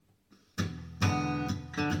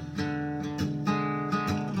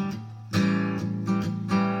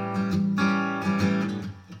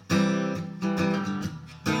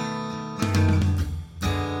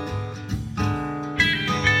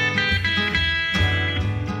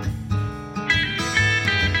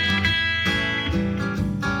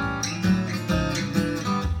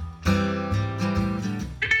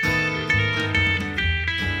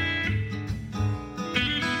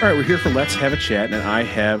All right, we're here for Let's Have a Chat, and I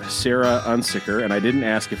have Sarah Unsicker, and I didn't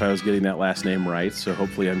ask if I was getting that last name right, so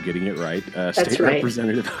hopefully I'm getting it right. That's right.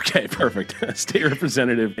 Representative. Okay, perfect. State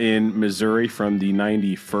Representative in Missouri from the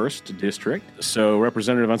 91st District. So,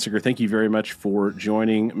 Representative Unsicker, thank you very much for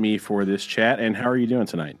joining me for this chat, and how are you doing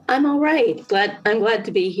tonight? I'm all right. I'm glad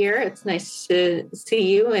to be here. It's nice to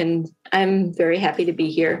see you, and I'm very happy to be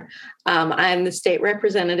here. I'm the state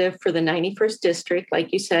representative for the 91st District,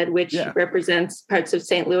 like you said, which represents parts of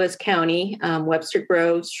St. Louis County, Webster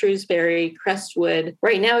Groves, Shrewsbury, Crestwood.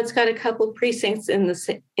 Right now, it's got a couple precincts in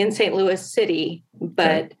St. Louis City,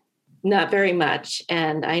 but not very much.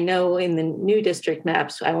 And I know in the new district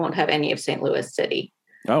maps, I won't have any of St. Louis City.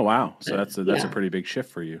 Oh, wow. So that's a pretty big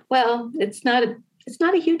shift for you. Well, it's not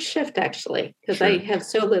a huge shift, actually, because I have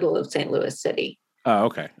so little of St. Louis City. Oh,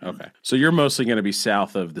 okay. So you're mostly going to be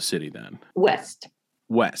south of the city then? West.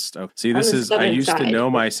 Oh, see, I used to know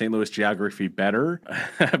my St. Louis geography better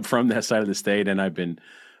from that side of the state, and I've been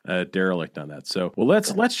derelict on that. So, well,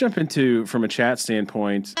 let's jump into, from a chat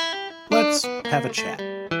standpoint, let's have a chat.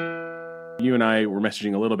 You and I were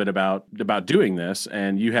messaging a little bit about doing this,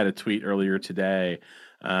 and you had a tweet earlier today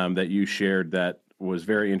that you shared that was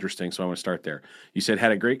very interesting, so I want to start there. You said,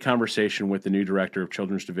 had a great conversation with the new director of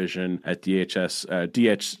Children's Division at DSS,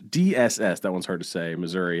 that one's hard to say,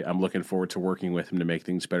 Missouri. I'm looking forward to working with him to make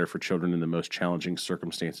things better for children in the most challenging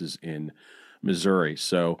circumstances in Missouri.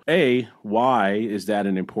 So, A, why is that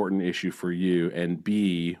an important issue for you? And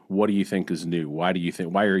B, what do you think is new? Why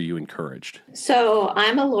are you encouraged? So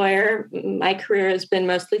I'm a lawyer. My career has been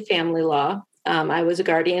mostly family law. I was a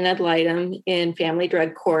guardian ad litem in family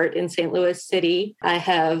drug court in St. Louis City. I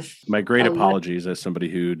have my great apologies as somebody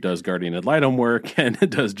who does guardian ad litem work and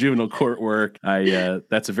does juvenile court work.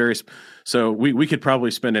 So we could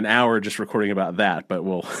probably spend an hour just recording about that, but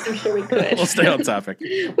I'm sure we could. We'll stay on topic.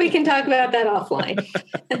 We can talk about that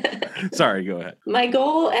offline. Sorry, go ahead. My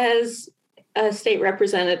goal as a state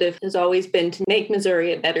representative has always been to make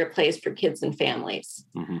Missouri a better place for kids and families.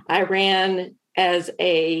 Mm-hmm. I ran as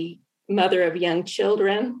a mother of young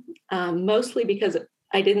children, mostly because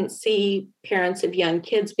I didn't see parents of young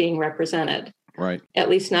kids being represented. Right. At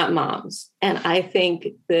least not moms. And I think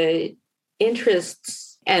the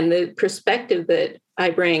interests and the perspective that I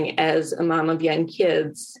bring as a mom of young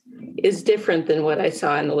kids is different than what I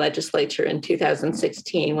saw in the legislature in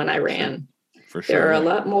 2016 when I ran. For sure. There are a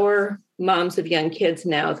lot more moms of young kids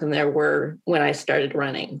now than there were when I started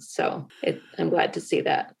running. So I'm glad to see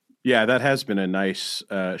that. Yeah, that has been a nice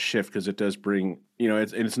shift because it does bring,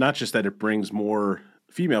 it's not just that it brings more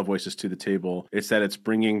female voices to the table. It's that it's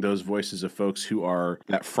bringing those voices of folks who are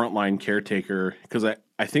that frontline caretaker. Because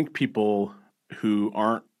I think people who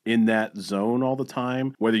aren't in that zone all the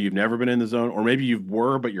time, whether you've never been in the zone or maybe you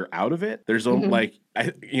were, but you're out of it. There's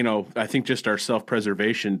I think just our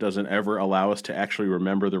self-preservation doesn't ever allow us to actually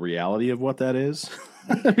remember the reality of what that is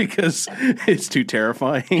because it's too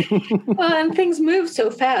terrifying. Well, and things move so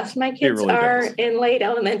fast. My kids are in late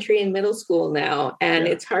elementary and middle school now, and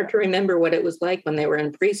it's hard to remember what it was like when they were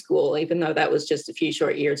in preschool, even though that was just a few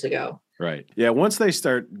short years ago. Right. Yeah. Once they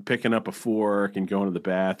start picking up a fork and going to the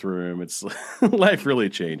bathroom, it's life really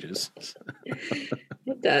changes.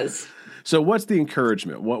 It does. So what's the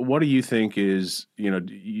encouragement? What do you think is,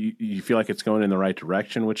 you feel like it's going in the right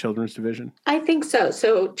direction with Children's Division? I think so.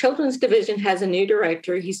 So Children's Division has a new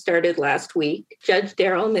director. He started last week, Judge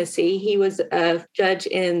Daryl Missy. He was a judge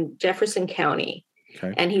in Jefferson County,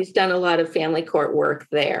 and he's done a lot of family court work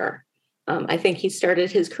there. I think he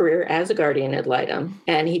started his career as a guardian ad litem,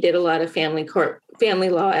 and he did a lot of family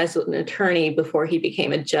law as an attorney before he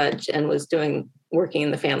became a judge and was working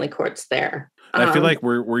in the family courts there. I feel like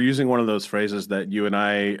we're using one of those phrases that you and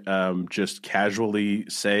I just casually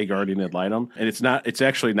say, guardian ad litem, and it's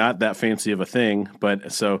actually not that fancy of a thing.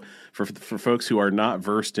 But so for folks who are not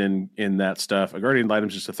versed in that stuff, a guardian ad litem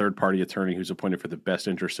is just a third party attorney who's appointed for the best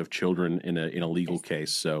interest of children in a legal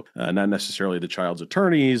case. So not necessarily the child's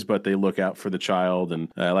attorneys, but they look out for the child. And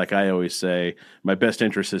like I always say, my best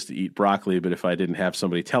interest is to eat broccoli, but if I didn't have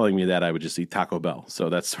somebody telling me that, I would just eat Taco Bell. So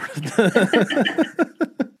that's sort of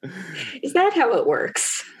Is that how it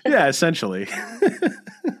works? Yeah, essentially.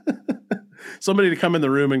 Somebody to come in the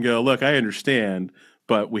room and go, look, I understand,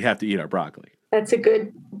 but we have to eat our broccoli. That's a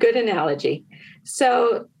good analogy.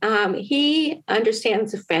 So he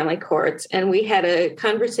understands the family courts, and we had a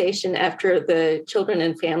conversation after the Children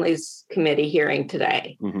and Families Committee hearing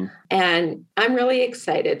today. Mm-hmm. And I'm really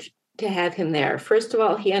excited to have him there. First of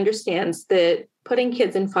all, he understands that putting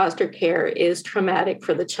kids in foster care is traumatic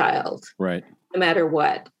for the child. Right. No matter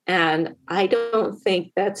what. And I don't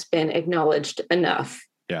think that's been acknowledged enough.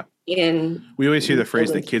 Yeah. We always hear the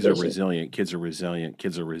phrase that kids are situations. resilient, kids are resilient,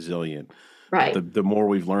 kids are resilient. Right. But the more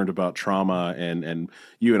we've learned about trauma, and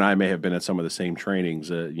you and I may have been at some of the same trainings,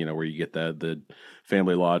 where you get the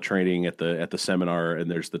family law training at the seminar,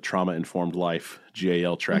 and there's the trauma informed life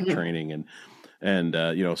GAL track training, and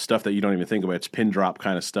stuff that you don't even think about. It's pin drop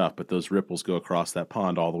kind of stuff, but those ripples go across that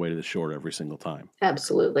pond all the way to the shore every single time.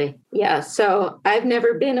 Absolutely. Yeah. So I've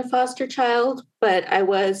never been a foster child, but I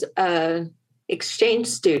was a exchange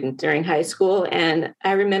student during high school. And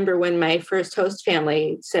I remember when my first host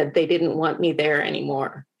family said they didn't want me there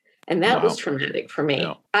anymore. And that was traumatic for me.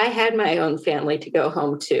 Yeah. I had my own family to go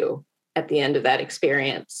home to at the end of that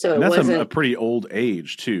experience. So and that's a pretty old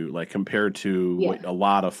age too, like compared to what a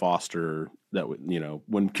lot of foster that would,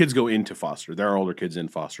 when kids go into foster, there are older kids in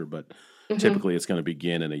foster, but typically it's going to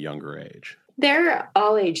begin in a younger age. There are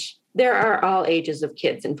all ages of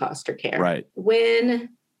kids in foster care. Right.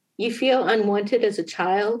 When you feel unwanted as a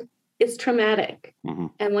child, it's traumatic.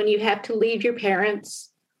 And when you have to leave your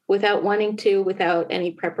parents without wanting to, without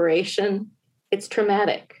any preparation, it's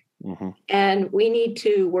traumatic. And we need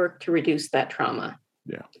to work to reduce that trauma.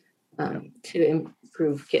 To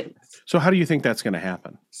improve kids. So how do you think that's going to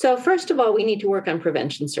happen? So first of all, we need to work on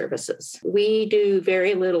prevention services. We do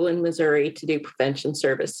very little in Missouri to do prevention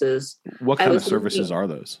services. What kind of services are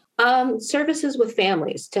those? Services with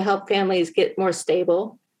families to help families get more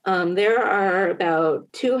stable. There are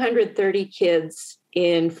about 230 kids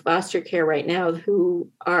in foster care right now who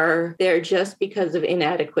are there just because of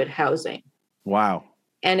inadequate housing. Wow.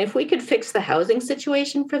 And if we could fix the housing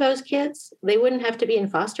situation for those kids, they wouldn't have to be in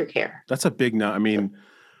foster care. That's a big number. I mean,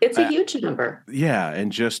 it's a huge number. Yeah,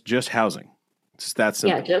 and just housing. It's that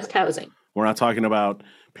simple. Yeah, just housing. We're not talking about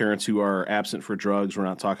parents who are absent for drugs. We're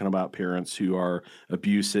not talking about parents who are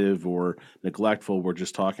abusive or neglectful. We're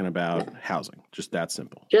just talking about housing. Just that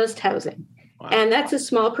simple. Just housing. Wow. And that's a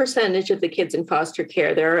small percentage of the kids in foster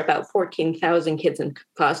care. There are about 14,000 kids in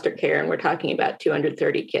foster care, and we're talking about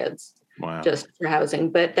 230 kids. Wow. Just for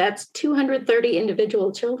housing. But that's 230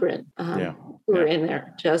 individual children who are in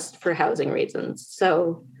there just for housing reasons.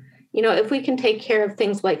 So, if we can take care of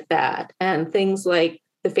things like that and things like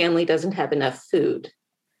the family doesn't have enough food,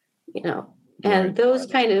 and those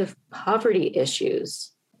kind of poverty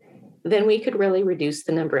issues, then we could really reduce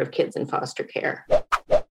the number of kids in foster care.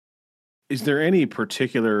 Is there any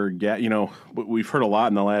particular gap? We've heard a lot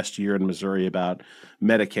in the last year in Missouri about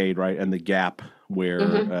Medicaid, right, and the gap where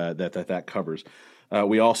that covers.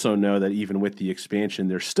 We also know that even with the expansion,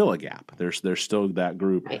 there's still a gap. There's still that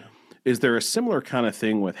group. Right. Is there a similar kind of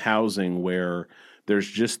thing with housing where there's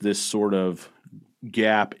just this sort of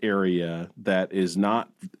gap area that is not,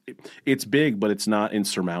 it's big, but it's not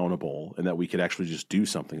insurmountable, and that we could actually just do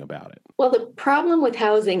something about it? Well, the problem with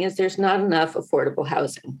housing is there's not enough affordable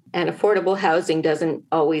housing, and affordable housing doesn't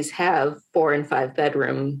always have 4 and 5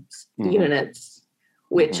 bedrooms units,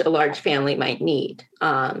 which a large family might need.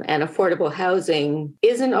 And affordable housing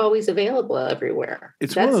isn't always available everywhere.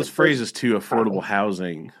 It's one of those phrases too, affordable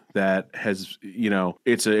housing, that has,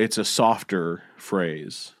 it's a softer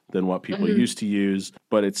phrase than what people used to use,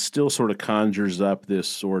 but it still sort of conjures up this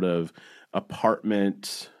sort of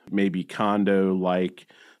apartment, maybe condo-like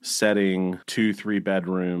setting, 2-3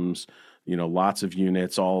 bedrooms, lots of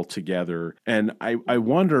units all together. And I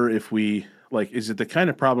wonder if we, is it the kind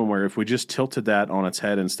of problem where if we just tilted that on its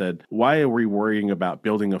head instead, why are we worrying about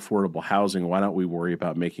building affordable housing? Why don't we worry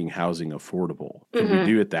about making housing affordable? Can we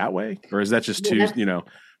do it that way? Or is that just too,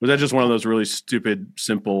 was that just one of those really stupid,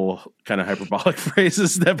 simple, kind of hyperbolic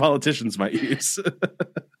phrases that politicians might use?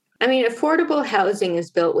 I mean, affordable housing is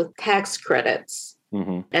built with tax credits,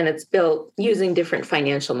 and it's built using different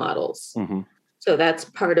financial models. So that's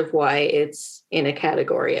part of why it's in a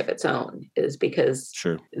category of its own, is because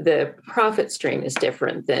the profit stream is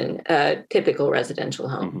different than a typical residential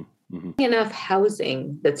home. Enough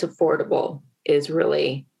housing that's affordable is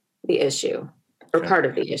really the issue, or part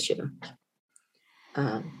of the issue.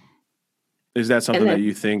 Is that something that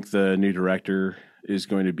you think the new director is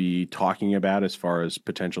going to be talking about as far as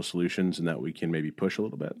potential solutions, and that we can maybe push a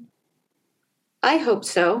little bit? I hope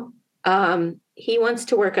so. He wants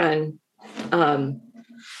to work on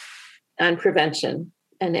prevention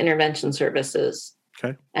and intervention services.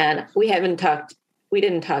 Okay. And we didn't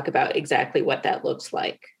talk about exactly what that looks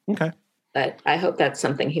like. Okay. But I hope that's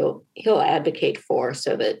something he'll advocate for,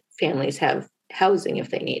 so that families have housing if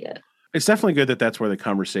they need it. It's definitely good that that's where the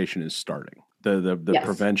conversation is starting. The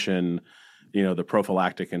prevention, the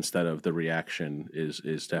prophylactic instead of the reaction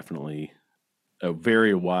is definitely a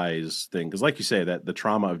very wise thing. Because like you say, that the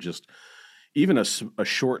trauma of just even a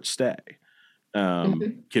short stay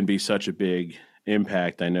can be such a big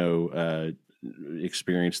impact. I know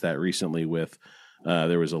experienced that recently with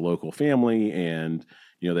there was a local family, and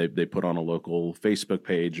they put on a local Facebook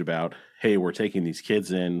page about, hey, we're taking these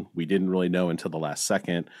kids in. We didn't really know until the last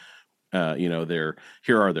second. Here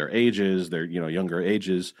are their ages. They're younger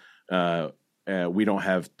ages. We don't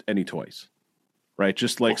have any toys, right?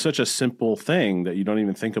 Just like such a simple thing that you don't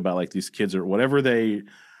even think about. Like these kids are whatever they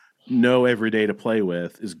know every day to play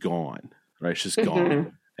with is gone, right? It's just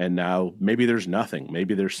gone. And now maybe there's nothing.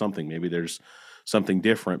 Maybe there's something. Maybe there's something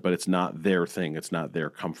different, but it's not their thing. It's not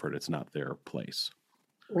their comfort. It's not their place.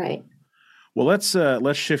 Right. Well, let's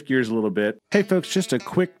shift gears a little bit. Hey, folks, just a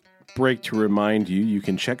quick break to remind you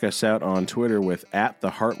can check us out on Twitter with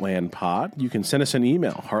 @theheartlandpod. You can send us an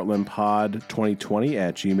email,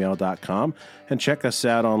 heartlandpod2020@gmail.com, and check us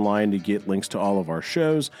out online to get links to all of our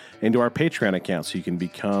shows and to our Patreon account so you can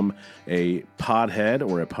become a podhead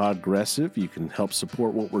or a podgressive. You can help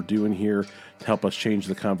support what we're doing here to help us change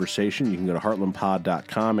the conversation. You can go to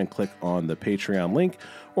heartlandpod.com and click on the Patreon link,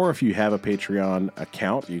 or if you have a Patreon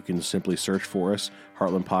account, you can simply search for us,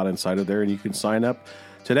 Heartland Pod, inside of there, and you can sign up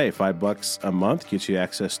today. $5 a month gets you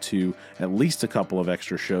access to at least a couple of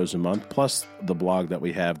extra shows a month, plus the blog that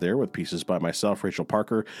we have there with pieces by myself, Rachel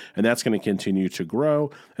Parker, and that's going to continue to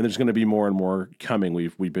grow, and there's going to be more and more coming.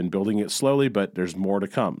 We've been building it slowly, but there's more to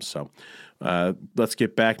come. So let's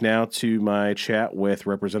get back now to my chat with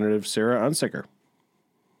Representative Sarah Unsicker.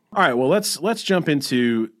 All right, well, let's jump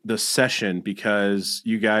into the session, because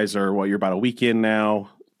you guys are, you're about a week in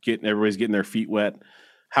now, everybody's getting their feet wet.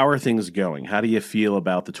 How are things going? How do you feel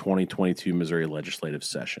about the 2022 Missouri legislative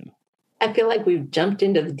session? I feel like we've jumped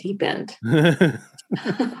into the deep end.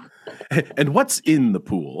 And what's in the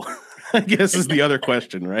pool? I guess is the other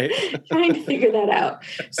question, right? Trying to figure that out.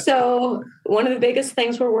 So one of the biggest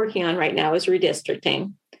things we're working on right now is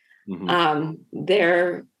redistricting.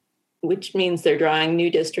 Which means they're drawing new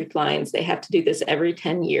district lines. They have to do this every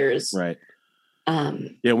 10 years. Right.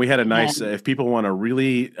 We had a nice, if people want a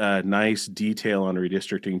really nice detail on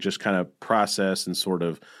redistricting, just kind of process and sort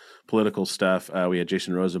of political stuff, we had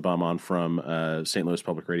Jason Rosenbaum on from St. Louis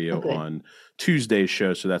Public Radio on Tuesday's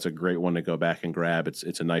show. So that's a great one to go back and grab.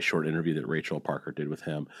 It's a nice short interview that Rachel Parker did with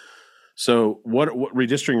him. So what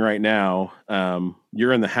redistricting right now,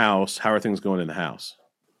 you're in the House. How are things going in the House?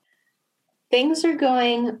 Things are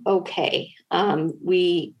going okay.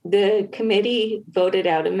 The committee voted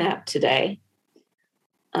out a map today.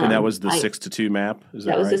 And that was the 6-2 map? Is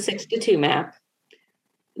that was right? the 6-2 map.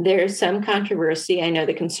 There's some controversy. I know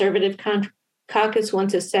the Conservative Caucus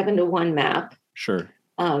wants a 7-1 map. Sure.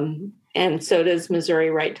 And so does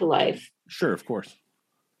Missouri Right to Life. Sure, of course.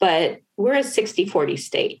 But we're a 60-40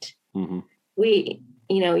 state. Mm-hmm. We,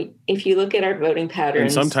 if you look at our voting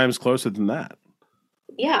patterns. And sometimes closer than that.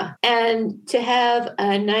 Yeah. And to have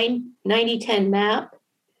a 90-10 map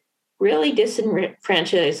really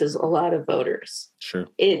disenfranchises a lot of voters. Sure.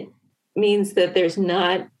 It means that there's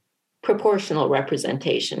not proportional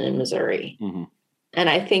representation in Missouri. Mm-hmm. And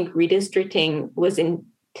I think redistricting was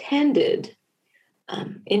intended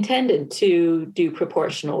to do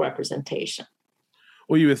proportional representation.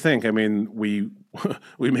 Well, you would think. I mean, we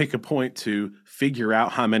make a point to figure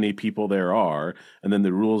out how many people there are, and then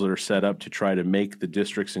the rules are set up to try to make the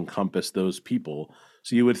districts encompass those people.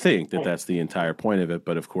 So you would think that that's the entire point of it.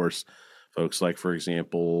 But of course, folks like, for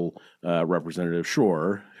example, Representative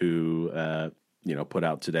Shore, who put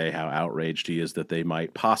out today how outraged he is that they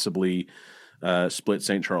might possibly split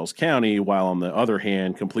St. Charles County, while on the other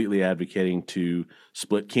hand, completely advocating to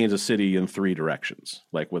split Kansas City in 3 directions,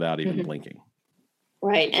 like without even blinking.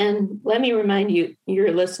 Right. And let me remind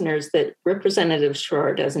your listeners, that Representative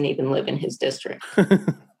Shore doesn't even live in his district.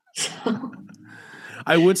 So.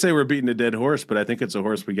 I would say we're beating a dead horse, but I think it's a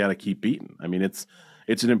horse we got to keep beating. I mean, it's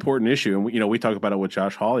an important issue. And, we talk about it with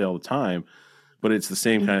Josh Hawley all the time, but it's the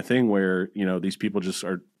same kind of thing where, these people just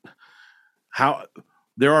are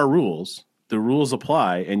there are rules, the rules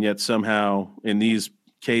apply. And yet somehow in these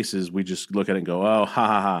cases, we just look at it and go, oh, ha,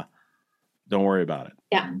 ha, ha. Don't worry about it.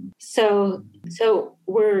 Yeah. So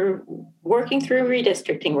we're working through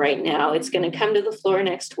redistricting right now. It's going to come to the floor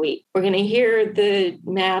next week. We're going to hear the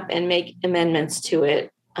map and make amendments to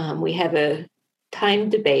it. We have a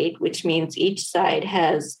timed debate, which means each side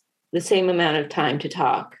has the same amount of time to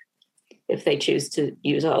talk if they choose to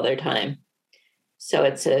use all their time. So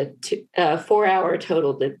it's a 4-hour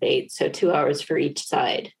total debate, so 2 hours for each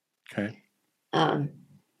side. Okay. And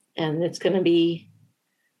it's going to be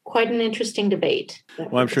quite an interesting debate.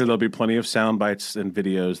 Well, I'm sure there'll be plenty of sound bites and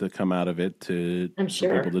videos that come out of it for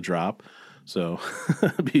people to drop. So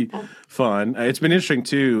it'll be fun. It's been interesting,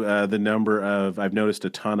 too, the number of, I've noticed a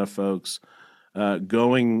ton of folks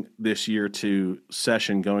going this year to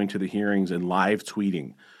session, going to the hearings and live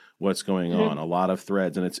tweeting what's going on, a lot of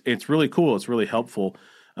threads. And it's really cool. It's really helpful.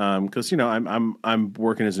 Cause I'm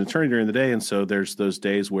working as an attorney during the day. And so there's those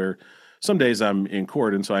days where some days I'm in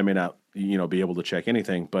court. And so I may not, be able to check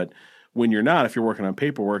anything, but when you're not, if you're working on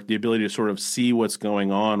paperwork, the ability to sort of see what's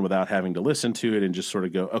going on without having to listen to it and just sort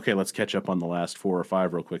of go, okay, let's catch up on the last 4 or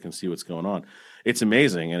 5 real quick and see what's going on. It's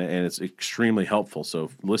amazing, and it's extremely helpful. So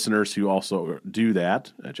listeners who also do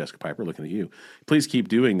that, Jessica Piper, looking at you, please keep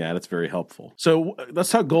doing that. It's very helpful. So let's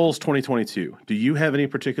talk goals 2022. Do you have any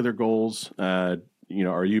particular goals? Are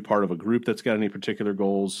you part of a group that's got any particular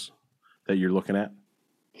goals that you're looking at?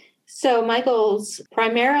 So my goals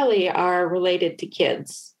primarily are related to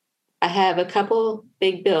kids. I have a couple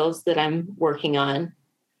big bills that I'm working on.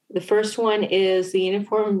 The first one is the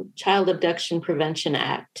Uniform Child Abduction Prevention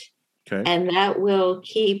Act. Okay. And that will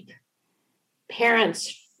keep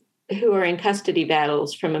parents who are in custody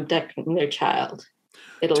battles from abducting their child.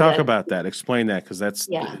 Talk about that. Explain that, because that's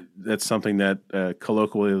something that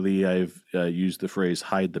colloquially I've used the phrase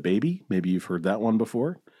hide the baby. Maybe you've heard that one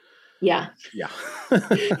before. Yeah.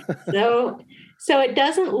 So it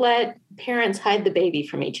doesn't let parents hide the baby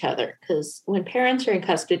from each other, because when parents are in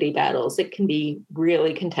custody battles, it can be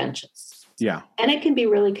really contentious. Yeah. And it can be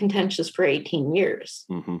really contentious for 18 years.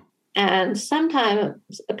 Mm-hmm. And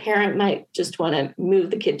sometimes a parent might just want to move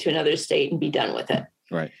the kid to another state and be done with it.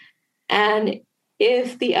 Right. And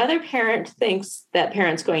if the other parent thinks that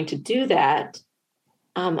parent's going to do that,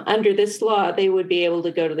 under this law, they would be able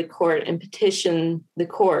to go to the court and petition the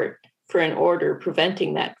court for an order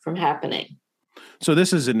preventing that from happening. So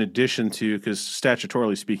this is in addition to, because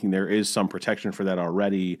statutorily speaking, there is some protection for that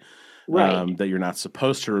already, right. That you're not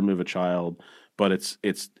supposed to remove a child, but it's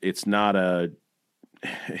not a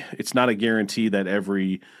guarantee that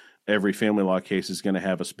every family law case is going to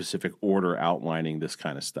have a specific order outlining this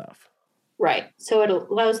kind of stuff. Right. So it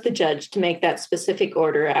allows the judge to make that specific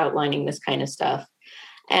order outlining this kind of stuff.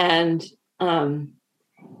 And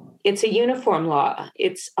it's a uniform law.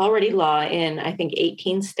 It's already law in, I think,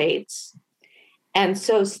 18 states. And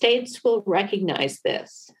so states will recognize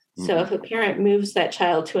this. Mm-hmm. So if a parent moves that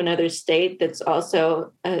child to another state that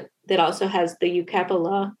also has the UCAPA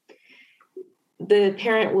law, the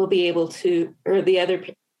parent will be able to, or the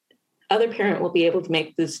other parent will be able to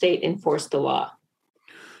make the state enforce the law.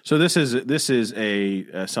 So this is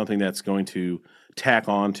a something that's going to tack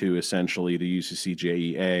on to essentially the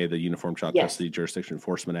UCCJEA, the Uniform Child Custody Jurisdiction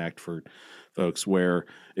Enforcement Act for folks, where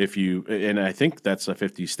and I think that's a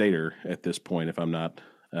 50-stater at this point, if I'm not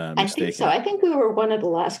mistaken. I think so. I think we were one of the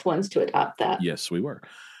last ones to adopt that. Yes, we were.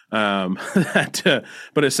 But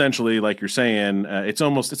essentially, like you're saying, it's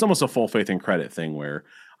almost a full faith and credit thing where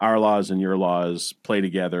our laws and your laws play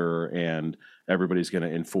together, and everybody's going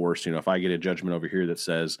to enforce. If I get a judgment over here that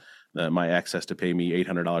says my ex has to pay me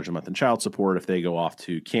 $800 a month in child support, if they go off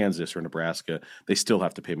to Kansas or Nebraska, they still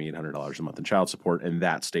have to pay me $800 a month in child support, and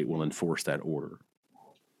that state will enforce that order.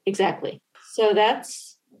 Exactly. So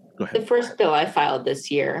that's the first bill I filed this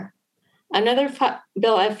year. Another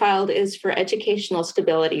bill I filed is for educational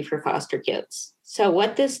stability for foster kids. So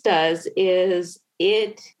what this does is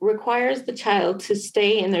it requires the child to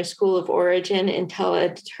stay in their school of origin until a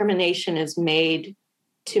determination is made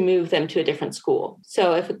to move them to a different school.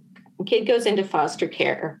 So if a kid goes into foster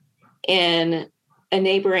care in a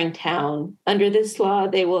neighboring town, under this law,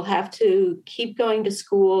 they will have to keep going to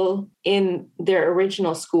school in their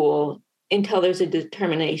original school until there's a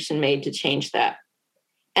determination made to change that.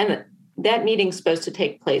 And that meeting's supposed to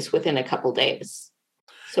take place within a couple days.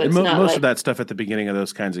 So it's most of that stuff at the beginning of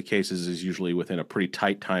those kinds of cases is usually within a pretty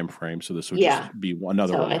tight time frame. So this would just be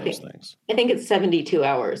another one of those things. I think it's 72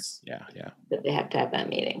 hours. Yeah. That they have to have that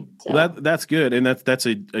meeting. So. Well, that's good, and that's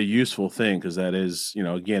a useful thing, because that is,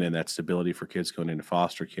 again, in that stability for kids going into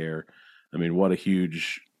foster care. I mean, what a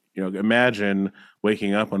huge, imagine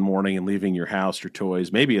waking up one morning and leaving your house, your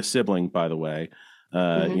toys, maybe a sibling, by the way.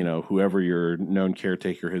 Whoever your known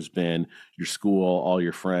caretaker has been, your school, all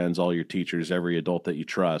your friends, all your teachers, every adult that you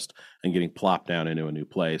trust, and getting plopped down into a new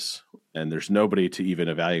place. And there's nobody to even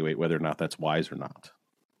evaluate whether or not that's wise or not.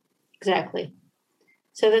 Exactly.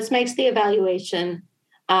 So this makes the evaluation.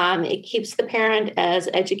 It keeps the parent as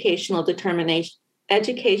educational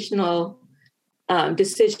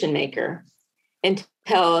decision maker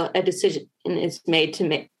until a decision is made to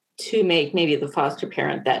make maybe the foster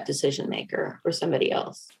parent that decision maker or somebody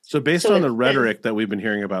else. So based on the rhetoric that we've been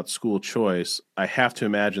hearing about school choice, I have to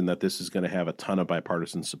imagine that this is going to have a ton of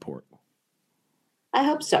bipartisan support. I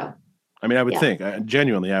hope so. I mean, I would think,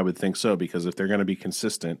 genuinely, I would think so, because if they're going to be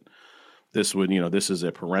consistent, this would, this is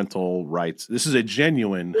a parental rights. This is a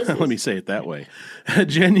genuine, let me say it that way, a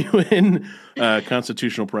genuine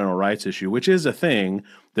constitutional parental rights issue, which is a thing.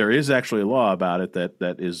 There is actually a law about it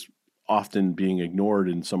that is often being ignored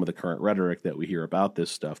in some of the current rhetoric that we hear about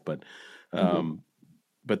this stuff. But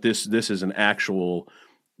this is an actual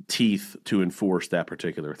teeth to enforce that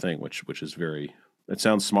particular thing, which is it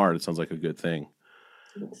sounds smart. It sounds like a good thing.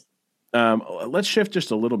 Let's shift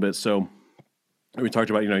just a little bit. So we talked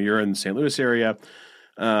about, you're in the St. Louis area.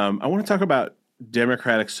 I want to talk about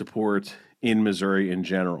Democratic support in Missouri in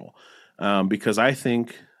general, because I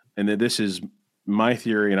think, and this is my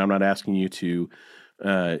theory, and I'm not asking you to,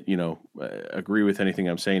 agree with anything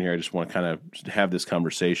I'm saying here. I just want to kind of have this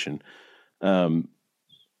conversation.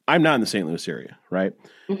 I'm not in the St. Louis area, right?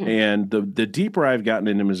 Mm-hmm. And the deeper I've gotten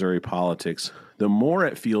into Missouri politics, the more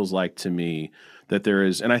it feels like to me that there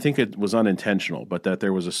is, and I think it was unintentional, but that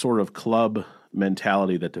there was a sort of club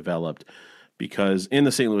mentality that developed, because in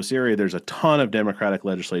the St. Louis area, there's a ton of Democratic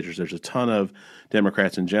legislatures. There's a ton of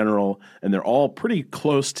Democrats in general, and they're all pretty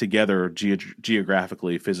close together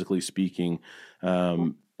geographically, physically speaking.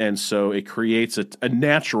 And so it creates a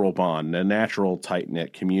natural bond, a natural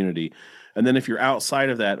tight-knit community. And then if you're outside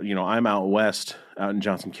of that, I'm out west, out in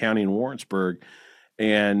Johnson County in Warrensburg,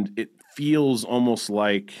 and it feels almost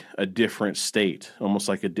like a different state, almost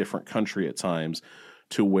like a different country at times,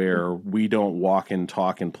 to where we don't walk and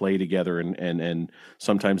talk and play together and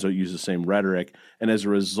sometimes don't use the same rhetoric. And as a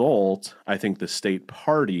result, I think the state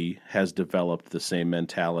party has developed the same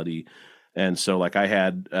mentality. And so like I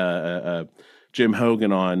had Jim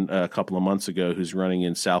Hogan on a couple of months ago, who's running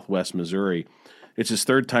in Southwest Missouri. It's his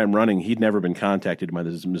third time running. He'd never been contacted by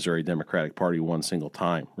the Missouri Democratic Party one single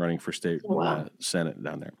time, running for state Senate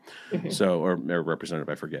down there. Mm-hmm. So, or representative,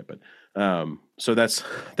 I forget. But so that's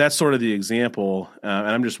sort of the example. And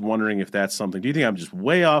I'm just wondering if that's something. Do you think I'm just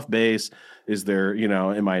way off base? Is there,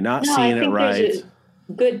 am I not seeing it right? There's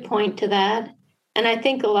a good point to that. And I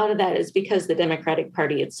think a lot of that is because the Democratic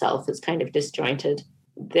Party itself is kind of disjointed.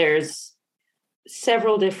 There's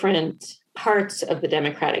several different parts of the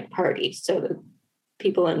Democratic Party. So the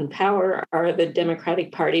people in power are the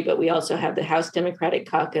Democratic Party, but we also have the House Democratic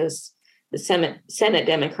Caucus, the Senate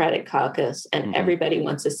Democratic Caucus, and everybody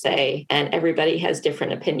wants a say, and everybody has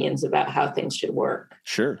different opinions about how things should work.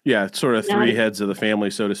 Sure. Yeah, it's sort of three heads of the family,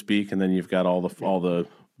 so to speak, and then you've got all the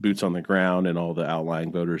boots on the ground and all the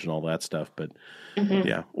outlying voters and all that stuff. But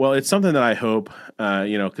yeah, well, it's something that I hope,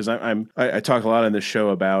 because I talk a lot on this show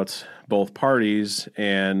about both parties,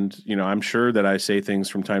 and I'm sure that I say things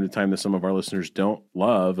from time to time that some of our listeners don't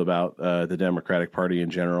love about the Democratic Party in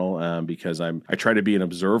general, because I try to be an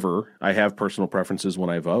observer. I have personal preferences when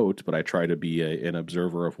I vote, but I try to be an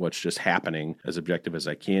observer of what's just happening, as objective as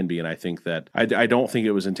I can be. And I think that I don't think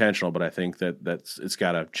it was intentional, but I think that it's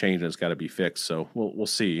got to change and it's got to be fixed. So we'll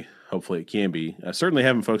see. Hopefully it can be. Certainly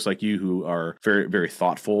having folks like you who are very, very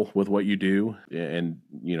thoughtful with what you do, and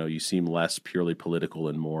you seem less purely political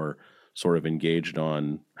and more sort of engaged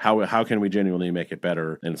on how can we genuinely make it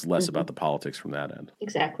better, and it's less about the politics from that end.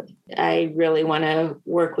 Exactly. I really want to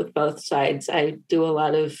work with both sides. I do a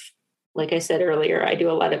lot of, like I said earlier, I do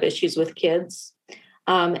a lot of issues with kids,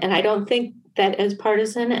 and I don't think that is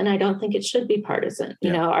partisan, and I don't think it should be partisan.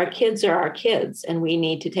 Our kids are our kids, and we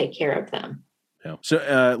need to take care of them. Yeah.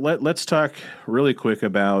 So let's talk really quick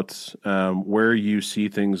about where you see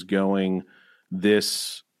things going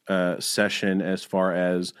this session, as far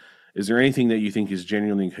as, is there anything that you think is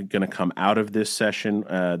genuinely going to come out of this session?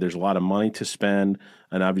 There's a lot of money to spend,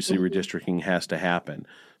 and obviously redistricting has to happen.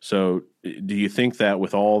 So do you think that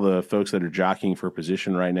with all the folks that are jockeying for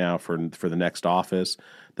position right now for the next office,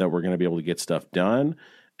 that we're going to be able to get stuff done?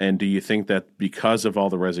 And do you think that because of all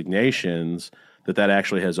the resignations, that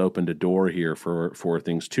actually has opened a door here for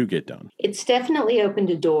things to get done? It's definitely opened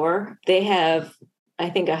a door. They have, I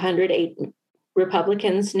think, 108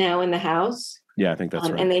 Republicans now in the House. Yeah, I think that's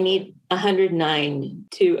right. And they need 109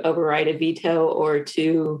 to override a veto or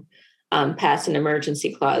to pass an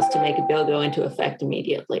emergency clause to make a bill go into effect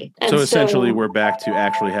immediately. And so essentially, we're back to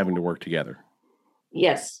actually having to work together.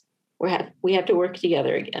 Yes, we have to work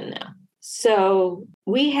together again now. So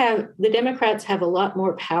the Democrats have a lot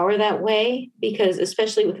more power that way, because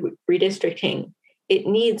especially with redistricting, it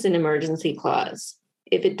needs an emergency clause.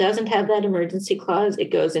 If it doesn't have that emergency clause,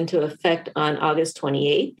 it goes into effect on August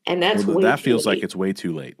 28th. And that feels like it's way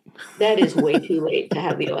too late. That is way too late to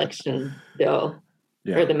have the election bill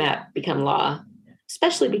or the map become law,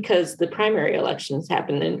 especially because the primary elections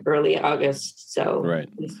happen in early August. So right.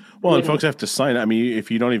 Well, and folks have to sign. I mean,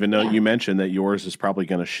 if you don't even know, you mentioned that yours is probably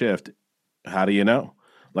going to shift. How do you know?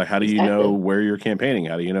 Like, how do you know where you're campaigning?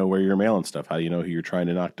 How do you know where you're mailing stuff? How do you know who you're trying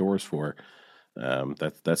to knock doors for?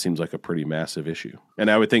 That seems like a pretty massive issue. And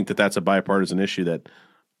I would think that that's a bipartisan issue, that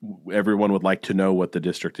everyone would like to know what the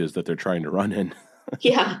district is that they're trying to run in.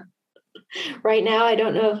 Yeah. Right now, I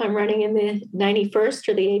don't know if I'm running in the 91st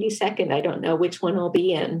or the 82nd. I don't know which one I'll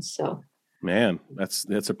be in. So, man,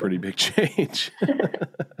 that's a pretty big change.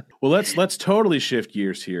 Well, let's totally shift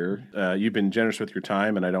gears here. You've been generous with your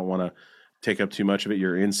time, and I don't want to take up too much of it.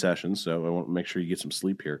 You're in session, so I want to make sure you get some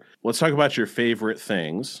sleep here. Let's talk about your favorite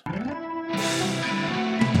things.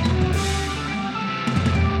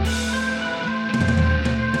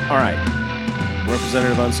 All right.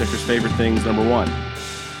 Representative Unsicker's favorite things, number one.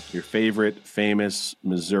 Your favorite famous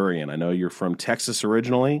Missourian. I know you're from Texas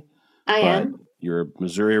originally. I am. You're a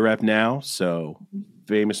Missouri rep now, so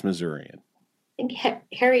famous Missourian. I think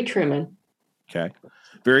Harry Truman. Okay.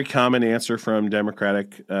 Very common answer from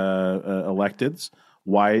Democratic electeds.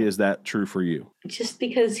 Why is that true for you? Just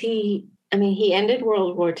because he ended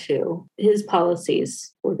World War II. His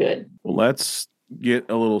policies were good. Well, let's get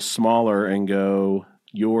a little smaller and go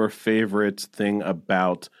your favorite thing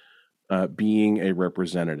about being a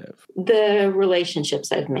representative. The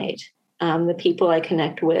relationships I've made, the people I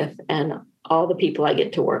connect with, and all the people I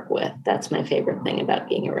get to work with. That's my favorite thing about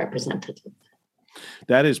being a representative.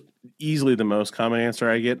 That is easily the most common answer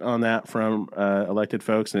I get on that from elected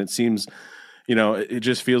folks. And it seems, it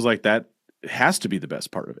just feels like that has to be the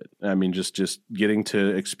best part of it. I mean, just getting to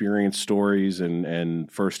experience stories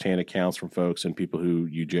and firsthand accounts from folks and people who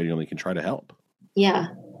you genuinely can try to help. Yeah.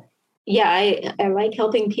 Yeah, I like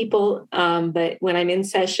helping people. But when I'm in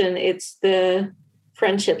session, it's the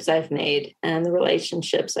friendships I've made and the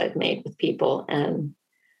relationships I've made with people. And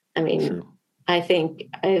I mean, sure. I think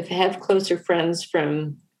I have closer friends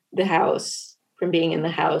from the House, from being in the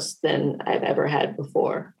House, than I've ever had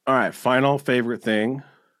before. All right. Final favorite thing.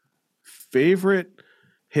 Favorite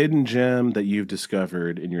hidden gem that you've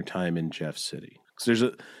discovered in your time in Jeff City? Because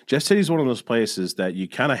Jeff City is one of those places that you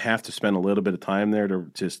kind of have to spend a little bit of time there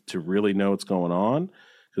to really know what's going on,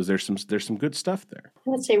 because there's some good stuff there.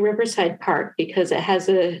 I would say Riverside Park, because it has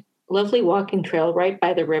a lovely walking trail right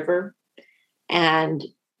by the river, and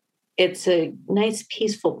it's a nice,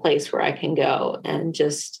 peaceful place where I can go and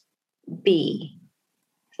just be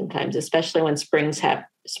sometimes, especially when spring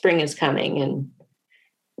is coming and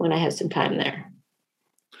when I have some time there.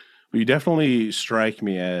 Well, you definitely strike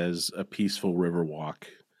me as a peaceful river walk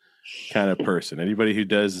kind of person. Anybody who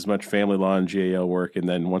does as much family law and GAL work and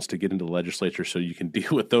then wants to get into the legislature so you can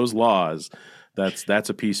deal with those laws, that's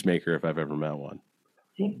a peacemaker if I've ever met one.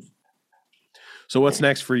 Thanks. So what's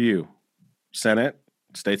next for you? Senate?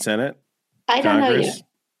 State Senate? I don't know yet.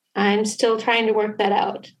 I'm still trying to work that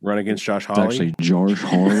out. Run against Josh Hawley? It's actually George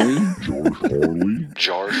Hawley.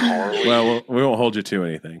 George Hawley. Well, we won't hold you to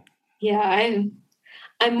anything. Yeah,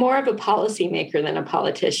 I'm more of a policymaker than a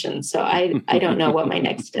politician, so I don't know what my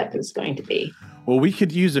next step is going to be. Well, we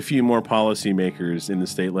could use a few more policymakers in the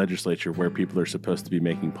state legislature where people are supposed to be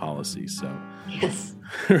making policies. So, yes.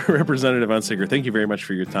 Representative Unsicker, thank you very much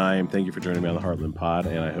for your time. Thank you for joining me on the Heartland Pod,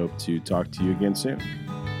 and I hope to talk to you again soon.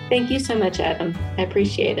 Thank you so much, Adam. I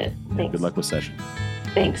appreciate it. Thanks. Good luck with session.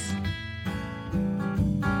 Thanks.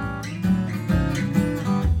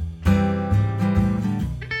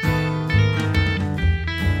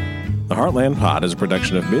 The Heartland Pod is a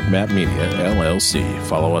production of Midmap Media, LLC.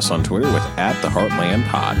 Follow us on Twitter with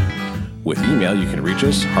 @TheHeartlandPod. With email, you can reach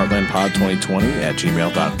us,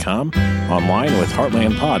 heartlandpod2020@gmail.com, online with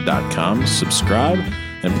heartlandpod.com. Subscribe,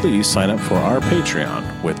 and please sign up for our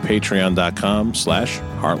Patreon with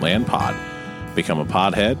patreon.com/heartlandpod. Become a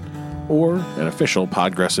podhead or an official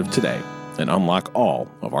Podgressive today and unlock all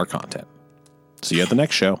of our content. See you at the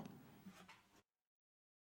next show.